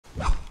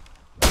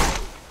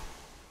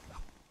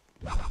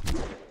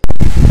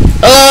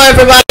Hello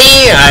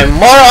everybody, I'm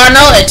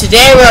MotoArnel, and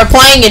today we're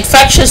playing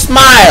Infectious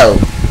Smile.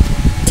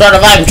 Sort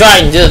of, I'm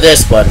trying to do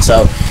this one,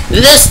 so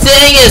this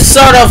thing is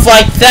sort of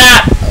like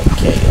that.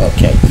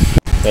 Okay.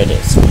 There it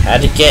is.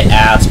 How to get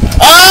out.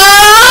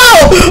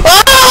 Oh!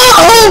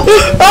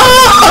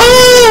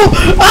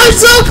 I'm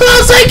so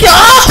close, I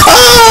gotta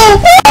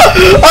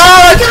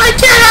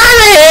get out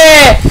of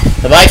here!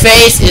 My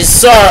face is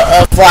sort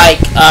of like,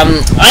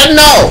 I don't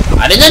know.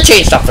 I didn't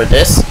change stuff for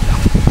this.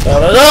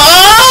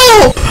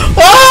 No.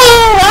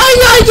 I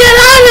gotta get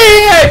out of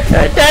here!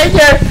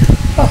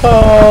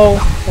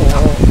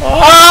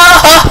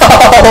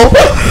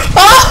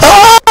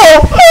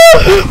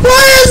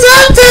 What is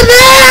up to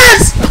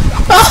this?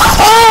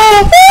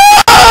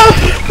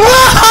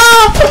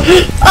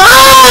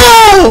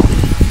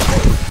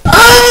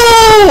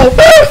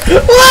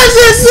 What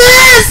is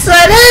this?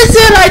 What is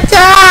it like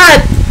that?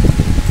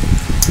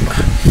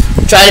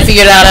 I'm trying to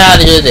figure out how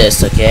to do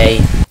this,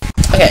 okay?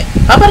 Okay,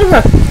 how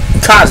about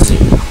Kazu?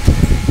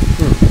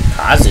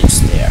 Kazu's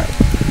there.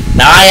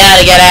 Now I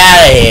gotta get out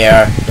of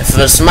here.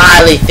 The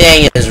smiley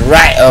thing is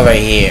right over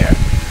here.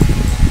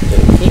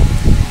 Okay.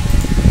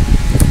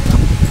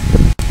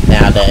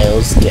 Now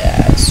those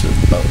guys.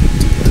 Oh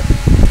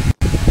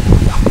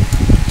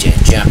dear.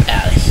 Jump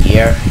out of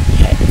here. You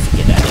had to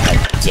figure out how to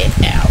get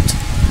out.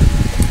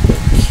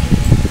 Okay.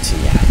 So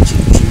yeah,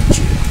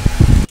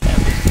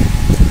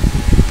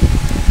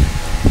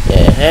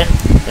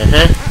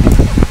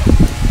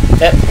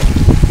 Yep.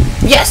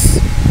 Yes!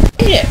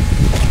 Yeah.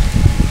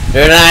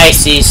 Very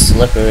icy,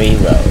 slippery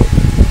road.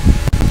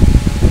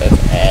 Okay,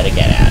 I had to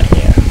get out of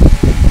here.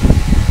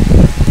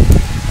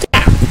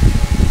 Down.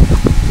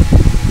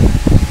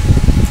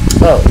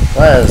 Oh,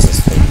 what is this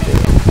thing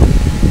doing?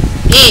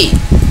 E!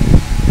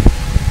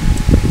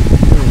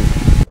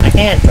 I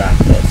can't drop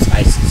this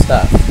icy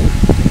stuff.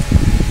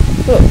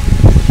 Whoa.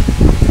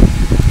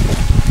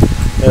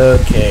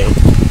 Okay.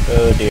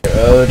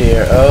 Oh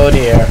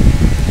dear.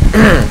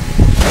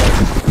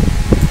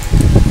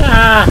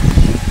 Ah!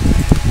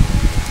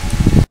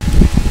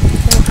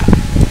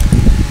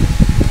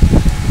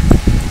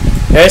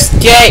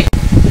 Escape!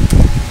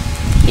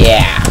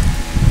 Yeah.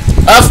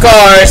 Of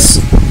course!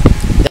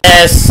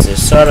 This is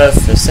sort of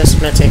a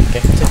systematic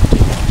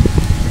activity.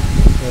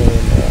 Oh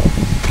no.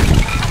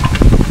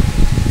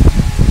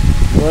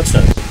 What's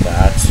up with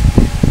that?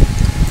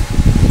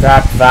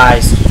 Drop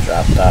vice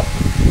dropped up.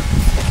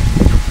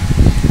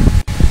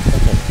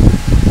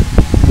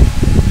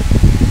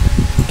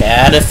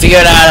 Gotta figure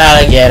out how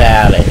to get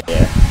out of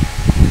here.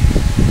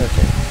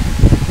 Okay.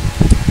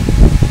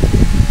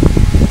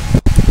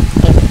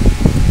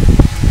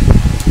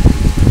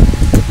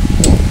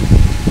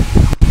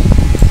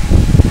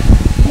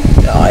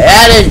 I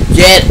had to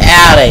get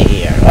out of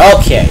here.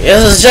 Okay,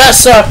 this is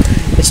just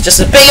it's just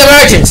a big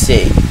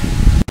emergency.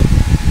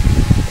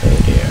 Oh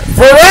dear.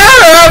 Ferrero!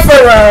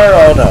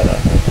 Oh no.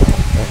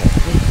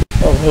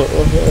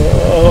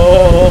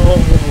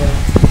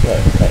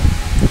 Right.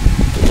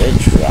 Did they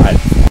try to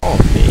follow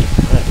me?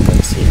 I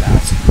didn't see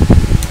that.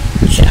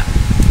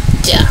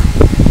 Yeah.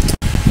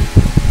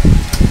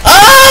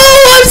 Oh,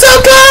 I'm so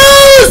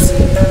close!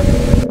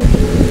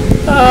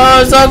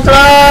 Oh, so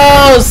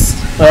close!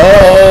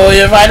 Oh,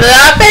 you're finally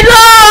happy. No,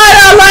 I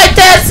don't like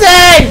this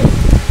thing!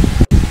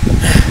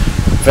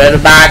 Put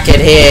it back in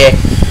here.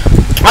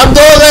 I'm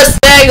doing this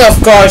thing,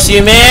 of course,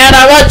 you man.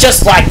 I want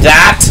just like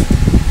that.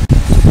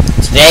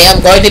 Today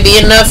I'm going to be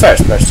in the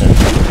first person.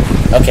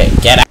 Okay,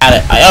 get out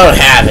of it. I don't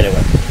have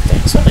anyone.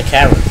 Thanks on the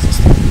camera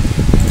system.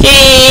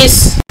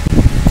 Jeez!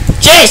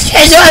 Chase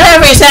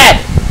whatever he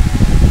said!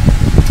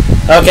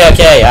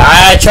 Okay.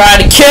 I try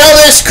to kill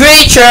this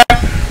creature,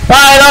 but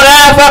I don't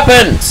have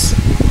weapons!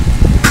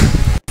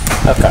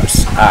 Of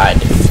course, I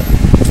do so.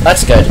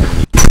 Let's go to the...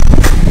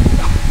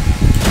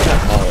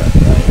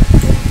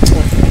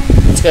 Okay,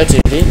 let's go to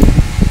the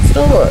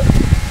store.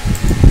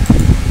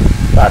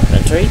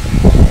 Documentary.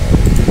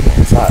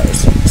 Sorry,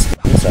 so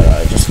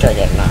I just gotta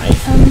get a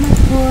knife.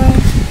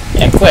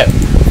 Equip.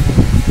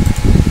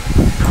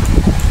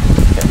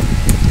 Okay.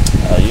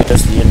 I'll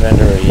use the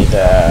inventory.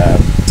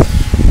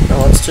 No,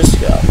 let's just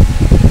go.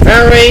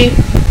 Inventory.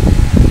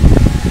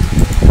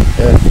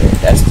 Okay,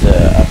 that's the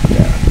up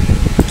there.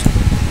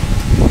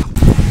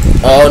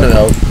 Oh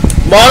no.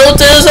 Model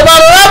 2 is about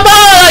to rumble!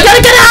 I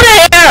gotta get out of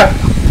here!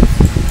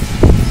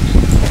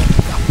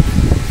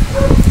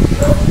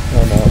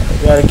 Oh no, I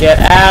gotta get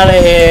out of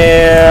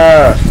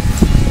here!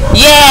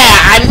 Yeah!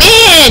 I'm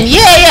in!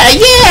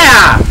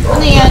 Yeah!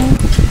 Ano yan?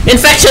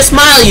 Infectious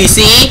Smile, you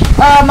see?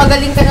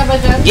 Magaling ka na ba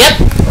dyan? Yep!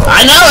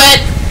 I know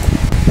it!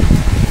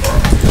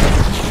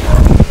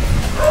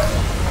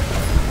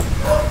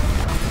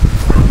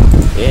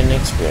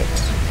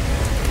 Inexperienced.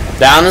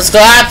 Down is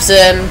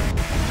collapsing!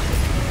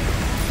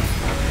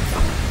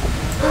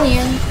 Ano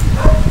yan?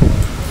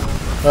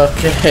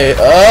 Okay.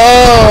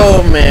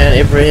 Oh, man.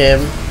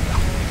 Ibrahim.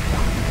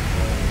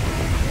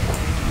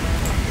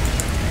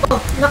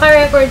 Oh,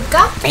 naka-record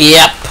ka?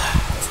 Yep.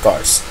 Of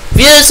course.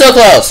 Feeling so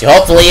close.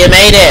 Hopefully you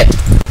made it.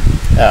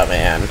 Oh,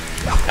 man.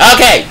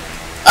 Okay.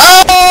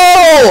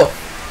 Oh!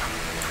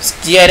 Let's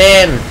get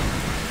in.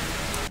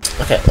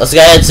 Okay, let's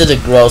get into the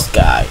growth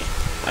guy.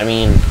 I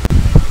mean,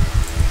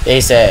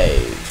 they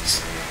say,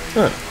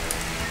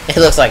 it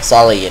looks like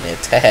Sully in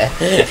it.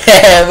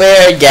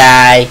 Weird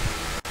guy.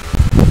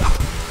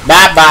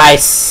 Bye bye,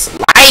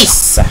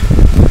 slice.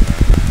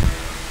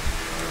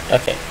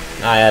 Okay,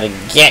 now I gotta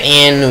get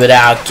in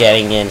without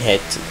getting in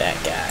hit to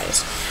that,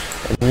 guys.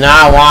 I do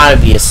not want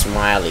to be a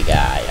smiley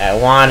guy. I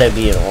want to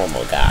be a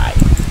normal guy.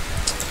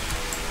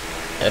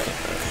 Okay.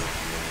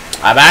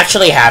 I'm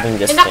actually having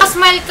this thing.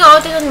 Nakasmile ka,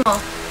 o, tingnan mo.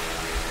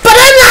 But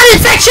I'm not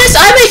infectious!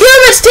 I'm a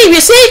humans team,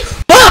 you see?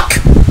 Look!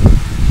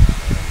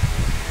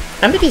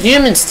 I'm in the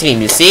humans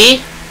team, you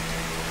see?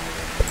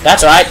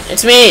 That's right,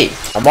 it's me.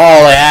 I'm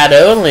all I had,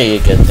 only a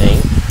good thing.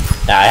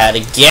 Now I had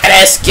to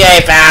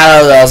escape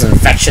out of those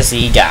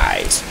infectious-y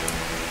guys.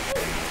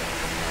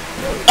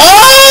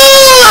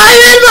 Oh!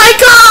 I'm in my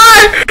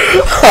car!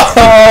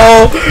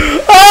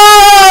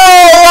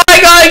 Oh! I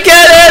gotta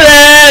get in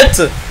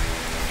it!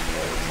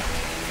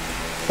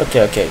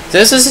 Okay.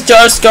 This is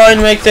just going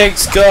to make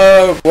things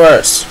go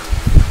worse.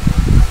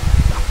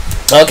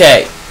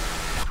 Okay.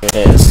 It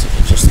is.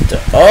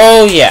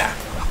 Oh yeah.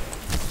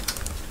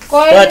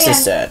 What's it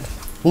said?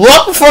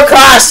 Look before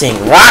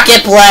crossing.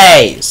 Rocket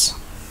Blaze.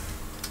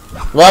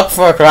 Look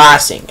for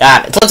crossing.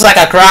 Got it. It looks like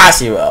a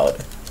crossy road.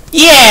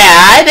 Yeah,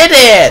 I did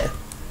it.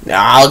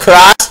 Now I'll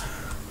cross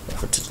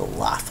over to the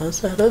lava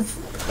instead of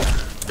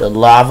the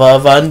lava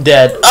of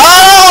undead.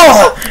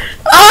 Oh!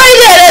 I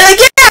did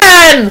it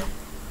again!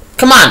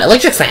 Come on,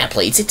 electric fan,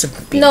 please. It's a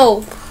big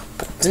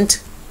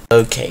important.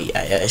 Okay,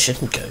 I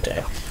shouldn't go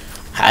there.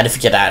 How to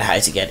figure out how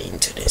to get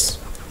into this.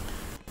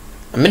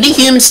 I'm in the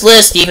humans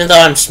list, even though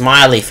I'm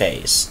smiley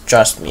face.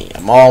 Trust me,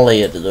 I'm all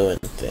here to doing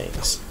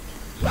things.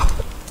 Now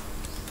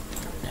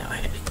I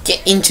have to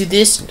get into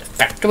this in the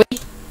factory,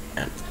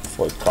 and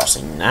before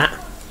crossing that.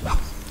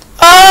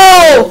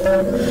 Oh!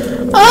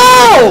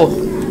 Oh!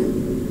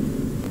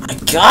 I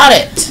got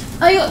it.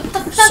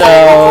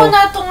 So,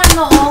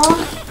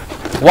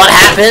 what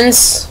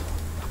happens?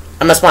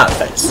 I'm a smiley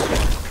face.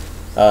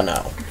 Oh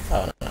no.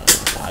 Oh no.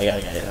 I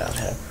gotta get out of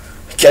here.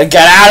 Get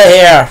out of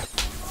here!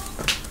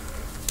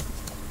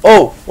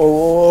 Oh!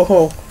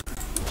 Whoa.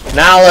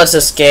 Now let's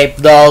escape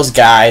those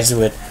guys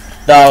with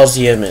those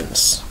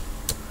humans.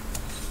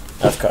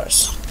 Of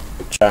course.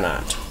 Try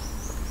not.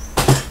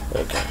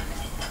 Okay.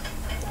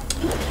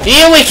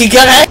 Here we can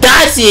get a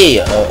Nazi!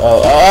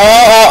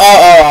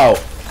 Oh.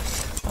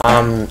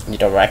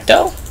 Need a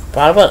recto?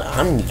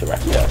 I'm need a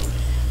recto.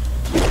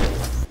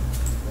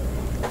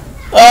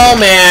 Oh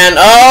man,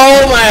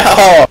 oh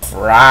my,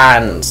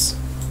 France.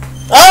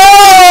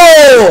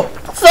 Oh!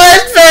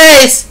 First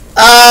face!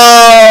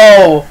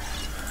 Oh!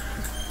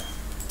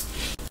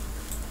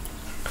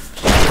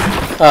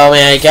 Oh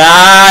my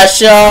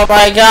gosh, I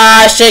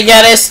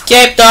gotta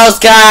escape those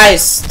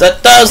guys!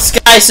 Those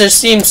guys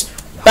seems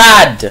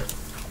bad.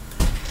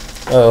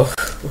 Oh,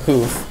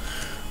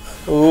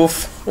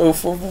 oof.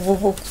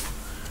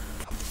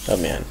 Oh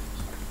man.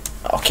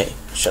 Okay,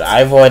 should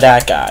I avoid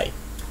that guy?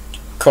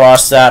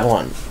 Cross that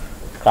one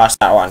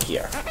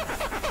here.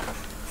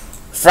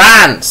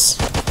 France!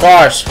 Of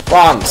course,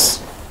 France!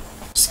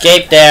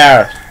 Escape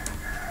there!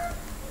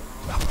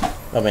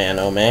 Oh man.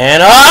 Oh,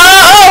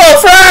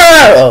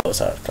 France! Oh,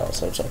 sorry.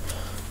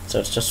 So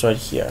it's just right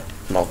here.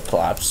 No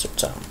collapse.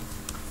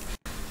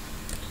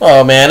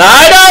 Oh man,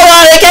 I don't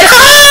want to get.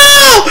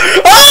 Oh!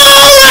 What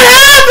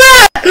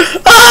happened?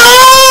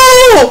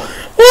 Oh!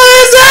 What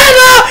is that?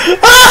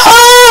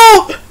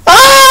 Oh!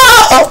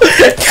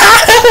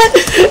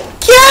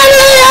 Get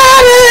me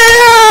out of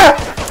here!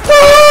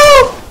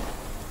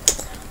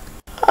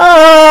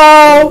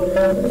 Oh!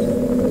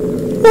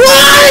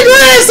 Why do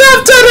this up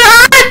to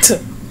that?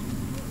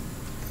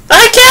 I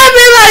can't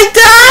be like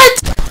that!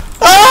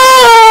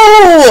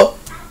 Oh!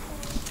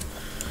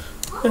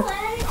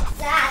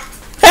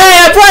 Hey,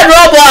 I played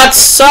Roblox!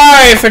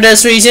 Sorry for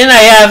this reason.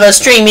 I have a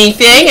streaming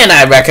thing and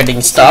I'm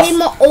recording stuff.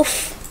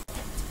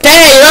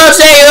 Hey, don't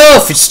say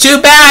oof! It's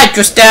too bad,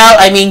 Christelle.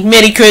 I mean,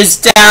 Mini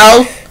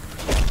Christelle.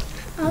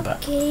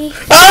 Okay.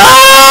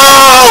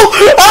 Oh!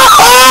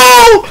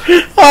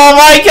 Oh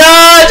my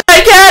god!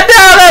 I can't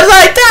do this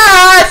like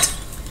that!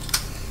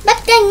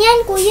 Ba't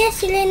ganyan, kuya?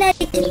 Sila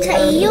natin sa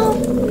iyo.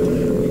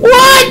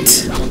 What?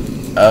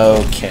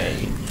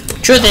 Okay.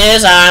 Truth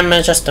is, I'm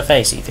just a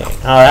facey thing.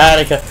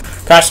 Alright, I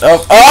crossed.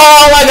 Oh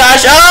my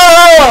gosh!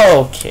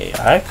 Oh! Okay,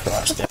 I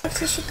crossed it.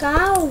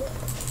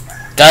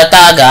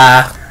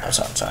 Gataga. I'm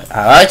sorry.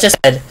 I just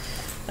said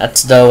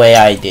that's the way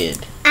I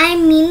did. I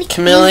mean,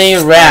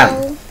 Camille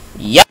Ram.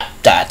 Yep,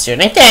 that's your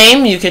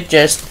nickname. You could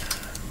just.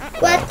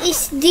 What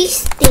is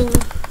this thing?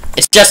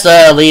 It's just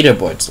a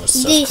leaderboards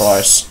list, of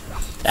course.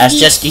 That's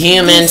just the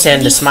humans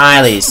and the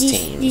Smileys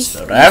teams.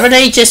 Whatever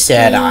they just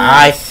said,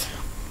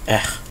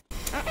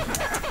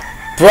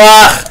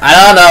 Bruh, I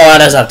don't know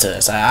what is up to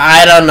this.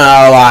 I don't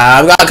know.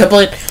 I'm gonna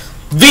complete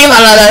Viva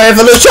la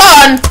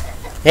Revolution!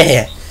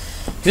 Yeah.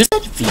 You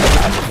said Viva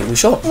la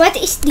Revolution. What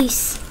is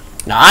this?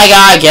 Now I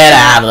gotta get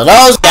out of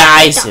those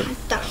guys.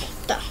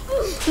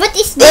 What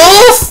is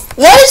this? Oof!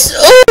 What is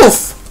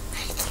oof?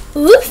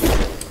 Oof.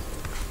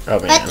 Oh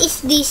man. What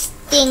is this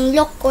thing?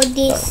 Look at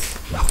this.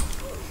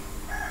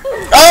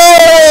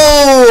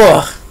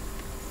 Oh!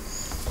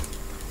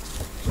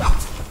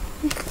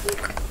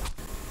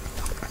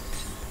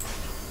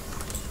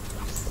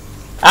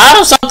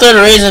 Out of something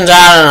reasons,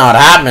 I don't know what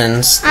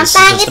happens. This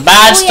is the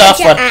bad stuff,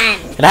 but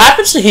it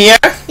happens to here.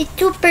 It's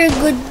super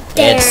good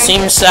there. It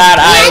seems that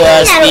I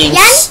was being.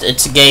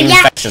 It's a game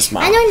Infectious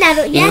mom. Anong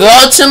laro You yan?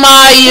 go to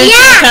my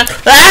YouTube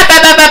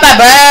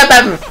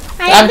channel.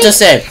 I'm just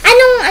saying.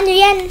 Ano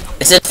yan?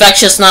 It's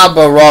Infectious now,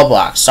 but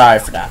Roblox. Sorry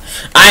for that.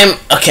 I'm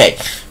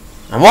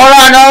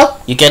MotoArnel.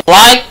 You can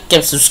like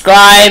and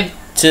subscribe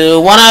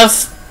to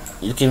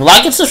You can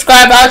like and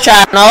subscribe our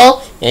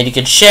channel, and you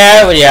can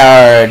share with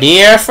your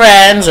dear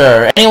friends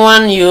or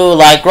anyone you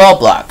like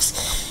Roblox.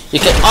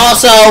 You can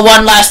also,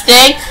 one last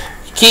thing,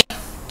 keep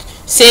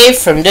safe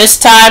from this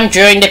time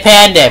during the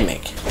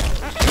pandemic.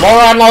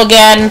 MotoArnel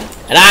again,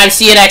 and I'll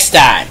see you next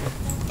time.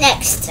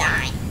 Next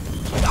time.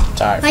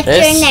 Sorry for What's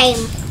this. your name?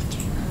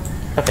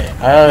 Okay,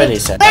 I already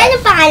said that.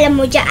 Ano pangalan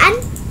mo dyan?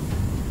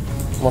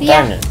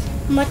 MotoArnel.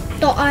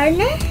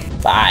 MotoArnel?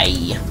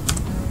 Bye.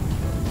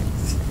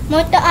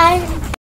 MotoArnel.